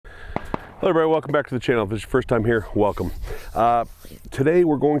Hello everybody, welcome back to the channel. If this is your first time here, welcome. Today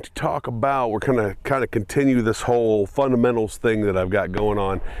we're going to talk about, we're kind of continue this whole fundamentals thing that I've got going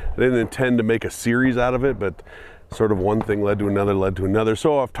on. I didn't intend to make a series out of it, but sort of one thing led to another.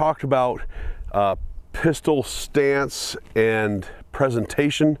 So I've talked about pistol stance and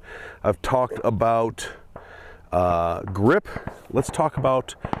presentation. I've talked about grip. Let's talk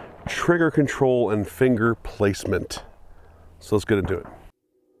about trigger control and finger placement. So let's get into it.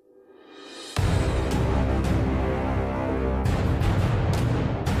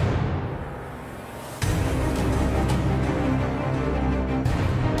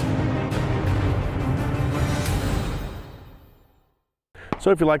 So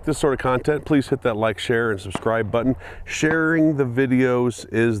if you like this sort of content, please hit that like, share, and subscribe button. Sharing the videos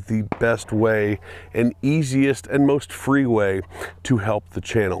is the best way and easiest and most free way to help the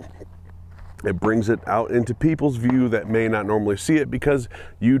channel. It brings it out into people's view that may not normally see it because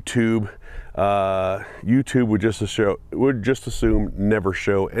YouTube would just assume never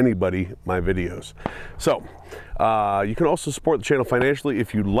show anybody my videos. So you can also support the channel financially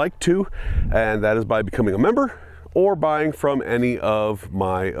if you'd like to, and that is by becoming a member or buying from any of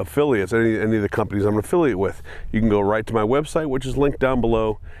my affiliates, any of the companies I'm an affiliate with. You can go right to my website, which is linked down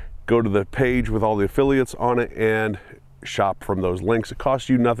below, go to the page with all the affiliates on it and shop from those links. It costs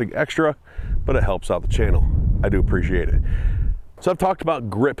you nothing extra, but it helps out the channel. I do appreciate it. So I've talked about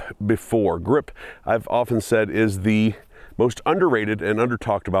grip before. Grip, I've often said, is the most underrated and under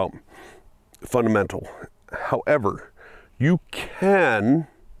talked about fundamental. However, you can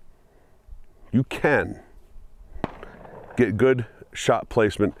get good shot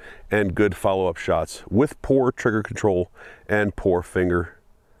placement and good follow-up shots with poor trigger control and poor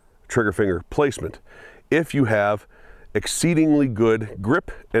trigger finger placement if you have exceedingly good grip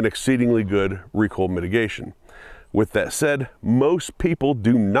and exceedingly good recoil mitigation. With that said, most people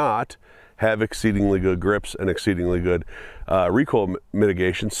do not have exceedingly good grips and exceedingly good recoil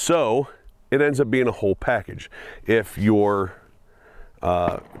mitigation, so it ends up being a whole package. If your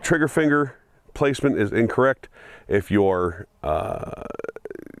trigger finger placement is incorrect, if your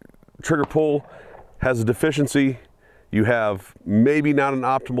trigger pull has a deficiency, you have maybe not an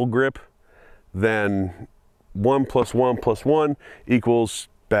optimal grip, then 1 + 1 + 1 equals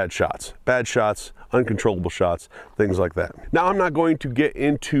bad shots, uncontrollable shots, things like that. Now, I'm not going to get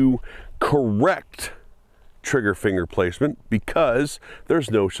into correct trigger finger placement because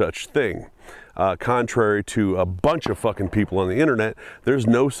there's no such thing. Contrary to a bunch of fucking people on the internet, there's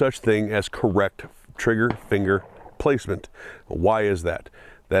no such thing as correct trigger finger placement. Why is that?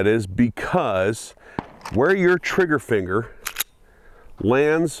 That is because where your trigger finger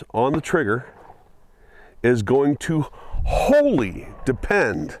lands on the trigger is going to wholly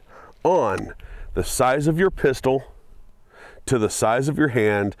depend on the size of your pistol, to the size of your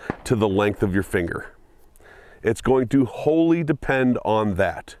hand, to the length of your finger. It's going to wholly depend on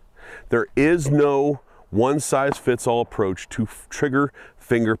that. There is no one-size-fits-all approach to trigger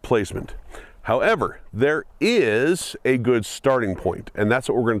finger placement. However, there is a good starting point, and that's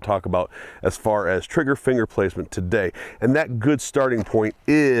what we're going to talk about as far as trigger finger placement today. And that good starting point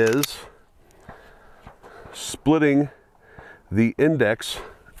is splitting the index,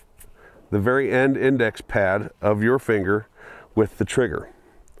 the very end index pad of your finger with the trigger.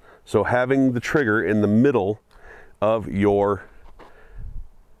 So having the trigger in the middle of your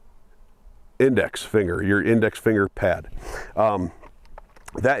index finger, your index finger pad.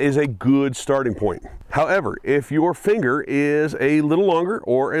 That is a good starting point. However, if your finger is a little longer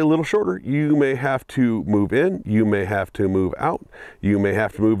or a little shorter, you may have to move in, you may have to move out, you may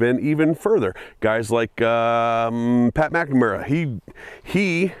have to move in even further. Guys like Pat McNamara,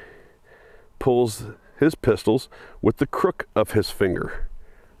 he pulls his pistols with the crook of his finger,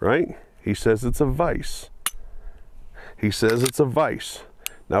 right? He says it's a vice. He says it's a vice.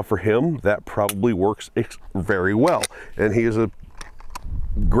 Now for him, that probably works very well. And he is a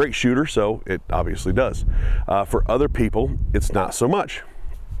great shooter, so it obviously does. For other people, it's not so much.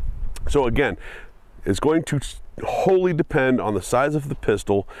 So again, it's going to wholly depend on the size of the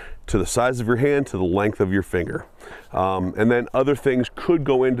pistol, to the size of your hand, to the length of your finger. And then other things could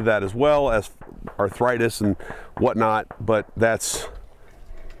go into that as well, as arthritis and whatnot, but that's,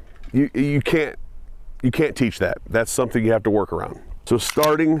 you can't teach that. That's something you have to work around. So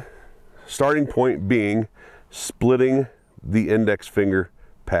starting point being splitting the index finger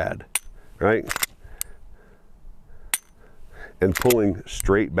pad, right? And pulling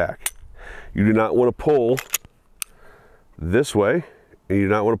straight back. You do not want to pull this way, and you do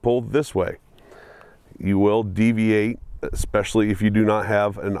not want to pull this way. You will deviate, especially if you do not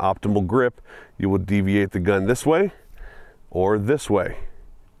have an optimal grip, you will deviate the gun this way or this way.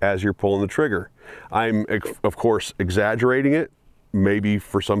 as you're pulling the trigger. I'm, of course, exaggerating it. Maybe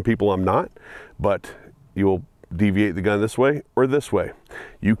for some people I'm not, but you will deviate the gun this way or this way.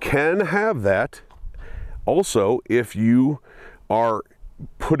 You can have that also if you are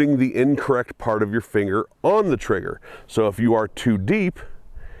putting the incorrect part of your finger on the trigger. So if you are too deep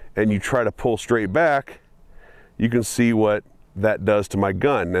and you try to pull straight back, you can see what that does to my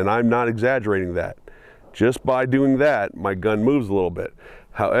gun, and I'm not exaggerating that. Just by doing that, my gun moves a little bit.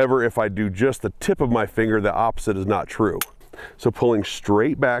 However, if I do just the tip of my finger, the opposite is not true. So pulling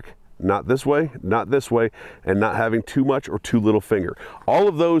straight back, not this way, and not having too much or too little finger. All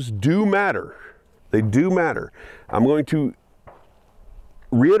of those do matter. They do matter. I'm going to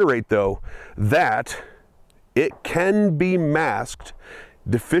reiterate though that it can be masked.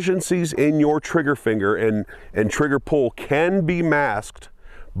 Deficiencies in your trigger finger and trigger pull can be masked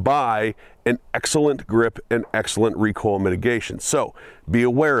by an excellent grip and excellent recoil mitigation. So be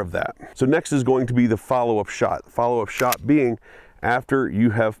aware of that. So next is going to be the follow-up shot. Follow-up shot being after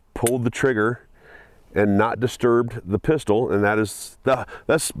you have pulled the trigger and not disturbed the pistol, and that's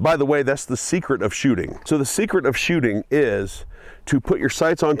by the way, that's the secret of shooting. So the secret of shooting is to put your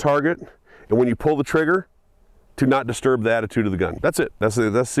sights on target, and when you pull the trigger, to not disturb the attitude of the gun. That's it. That's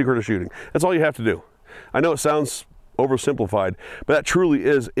the secret of shooting. That's all you have to do. I know it sounds oversimplified, but that truly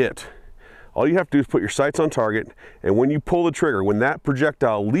is it. All you have to do is put your sights on target, and when you pull the trigger, when that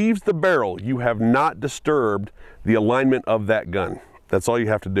projectile leaves the barrel, you have not disturbed the alignment of that gun. That's all you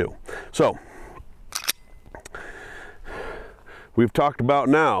have to do. So, we've talked about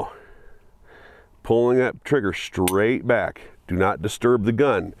now pulling that trigger straight back. Do not disturb the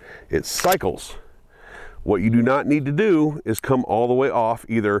gun. It cycles. What you do not need to do is come all the way off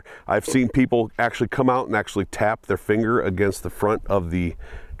either. I've seen people actually come out and actually tap their finger against the front of the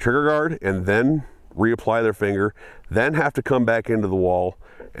trigger guard and then reapply their finger, then have to come back into the wall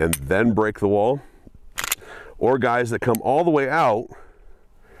and then break the wall. Or guys that come all the way out,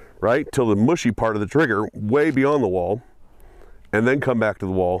 right, till the mushy part of the trigger, way beyond the wall, and then come back to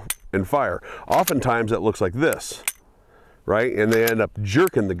the wall and fire. Oftentimes that looks like this, right? And they end up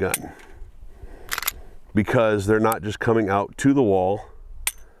jerking the gun, because they're not just coming out to the wall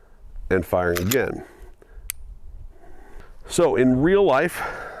and firing again. So in real life,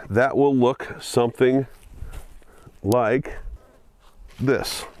 that will look something like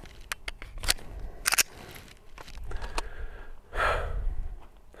this.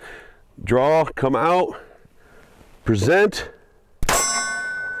 Draw, come out, present,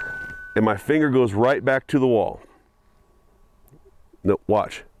 and my finger goes right back to the wall. No,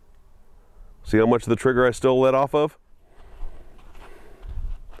 watch. See how much of the trigger I still let off of?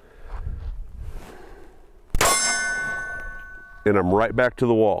 And I'm right back to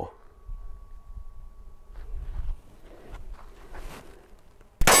the wall.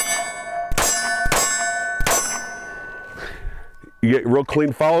 You get real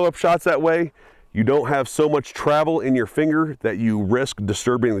clean follow-up shots that way. You don't have so much travel in your finger that you risk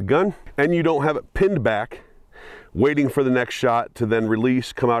disturbing the gun, and you don't have it pinned back waiting for the next shot to then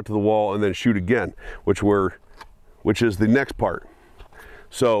release, come out to the wall, and then shoot again, which is the next part.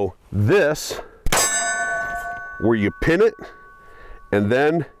 So this, where you pin it and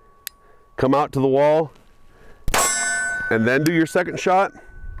then come out to the wall and then do your second shot,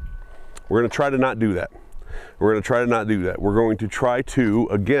 we're going to try to not do that. We're going to try to not do that. We're going to try to,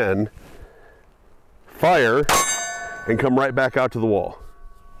 again, fire and come right back out to the wall.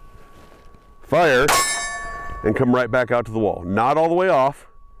 Fire and come right back out to the wall. Not all the way off.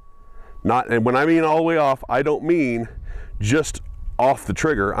 And when I mean all the way off, I don't mean just off the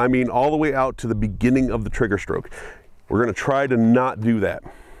trigger. I mean all the way out to the beginning of the trigger stroke. We're going to try to not do that.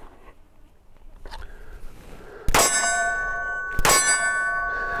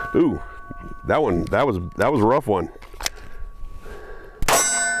 Ooh, that was a rough one.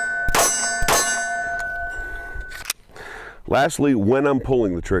 Lastly, when I'm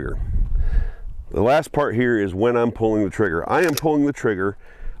pulling the trigger. The last part here is when I'm pulling the trigger. I am pulling the trigger,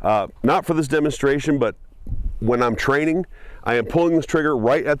 not for this demonstration, but when I'm training, I am pulling this trigger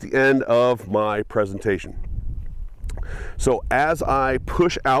right at the end of my presentation. So as I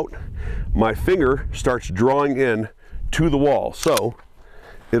push out, my finger starts drawing in to the wall. So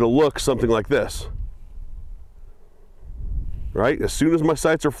it'll look something like this, right? As soon as my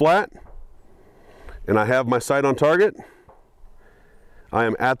sights are flat and I have my sight on target, I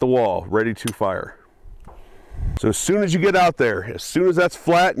am at the wall, ready to fire. So as soon as you get out there, as soon as that's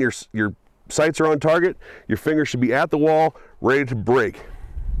flat and your sights are on target, your finger should be at the wall, ready to break.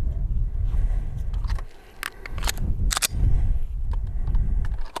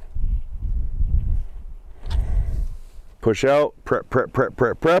 Push out, prep, prep, prep,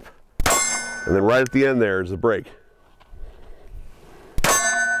 prep, prep. And then right at the end there is the brake.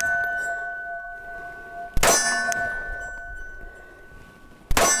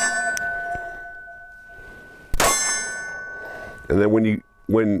 And then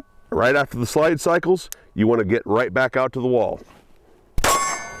when right after the slide cycles, you want to get right back out to the wall.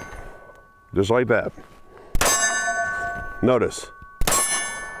 Just like that. Notice.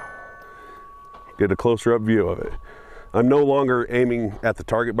 Get a closer up view of it. I'm no longer aiming at the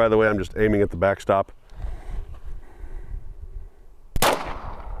target, by the way, I'm just aiming at the backstop.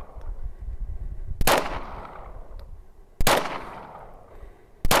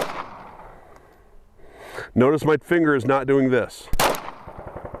 Notice my finger is not doing this.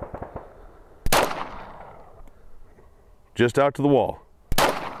 Just out to the wall.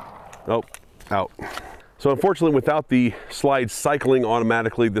 Oh, out. So unfortunately, without the slide cycling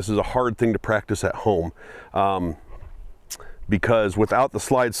automatically, this is a hard thing to practice at home. Because without the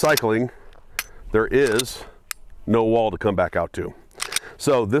slide cycling, there is no wall to come back out to.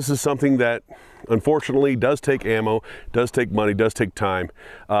 So this is something that unfortunately does take ammo, does take money, does take time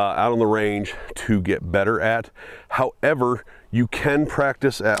out on the range to get better at. However, you can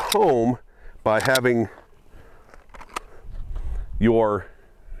practice at home by having your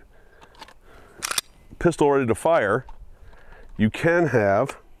pistol ready to fire. You can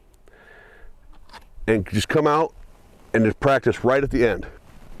have, and just come out and just practice right at the end.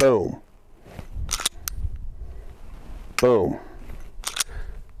 Boom. Boom.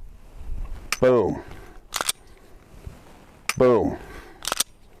 Boom. Boom.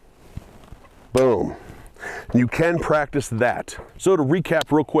 Boom. You can practice that. So to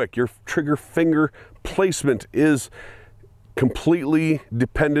recap real quick, your trigger finger placement is completely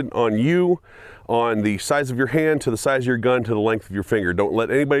dependent on you, on the size of your hand, to the size of your gun, to the length of your finger. Don't let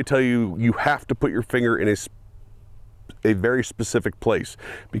anybody tell you you have to put your finger in a very specific place,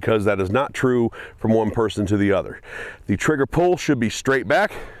 because that is not true from one person to the other. The trigger pull should be straight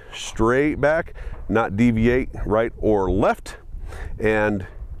back, not deviate right or left. And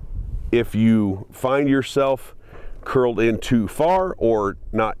if you find yourself curled in too far or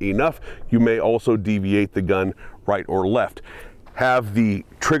not enough, you may also deviate the gun right or left. Have the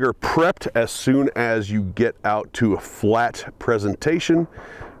trigger prepped as soon as you get out to a flat presentation,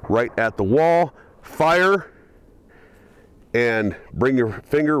 right at the wall. Fire, and bring your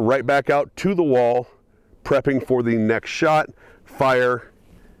finger right back out to the wall, prepping for the next shot. Fire,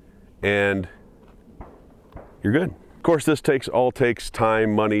 and you're good. Of course, this all takes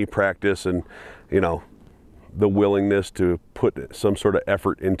time, money, practice, and the willingness to put some sort of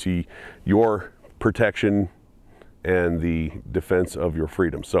effort into your protection and the defense of your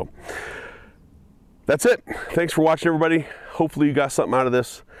freedom. So that's it. Thanks for watching, everybody. Hopefully you got something out of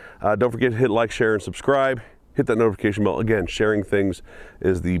this. Don't forget to hit like, share, and subscribe. Hit that notification bell. Again, sharing things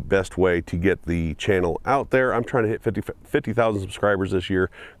is the best way to get the channel out there. I'm trying to hit 50,000 subscribers this year,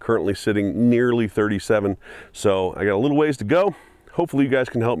 currently sitting nearly 37. So I got a little ways to go. Hopefully you guys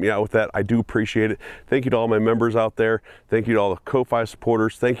can help me out with that. I do appreciate it. Thank you to all my members out there. Thank you to all the Ko-Fi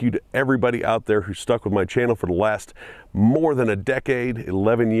supporters. Thank you to everybody out there who stuck with my channel for the last more than a decade,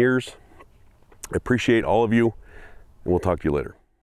 11 years. I appreciate all of you, and we'll talk to you later.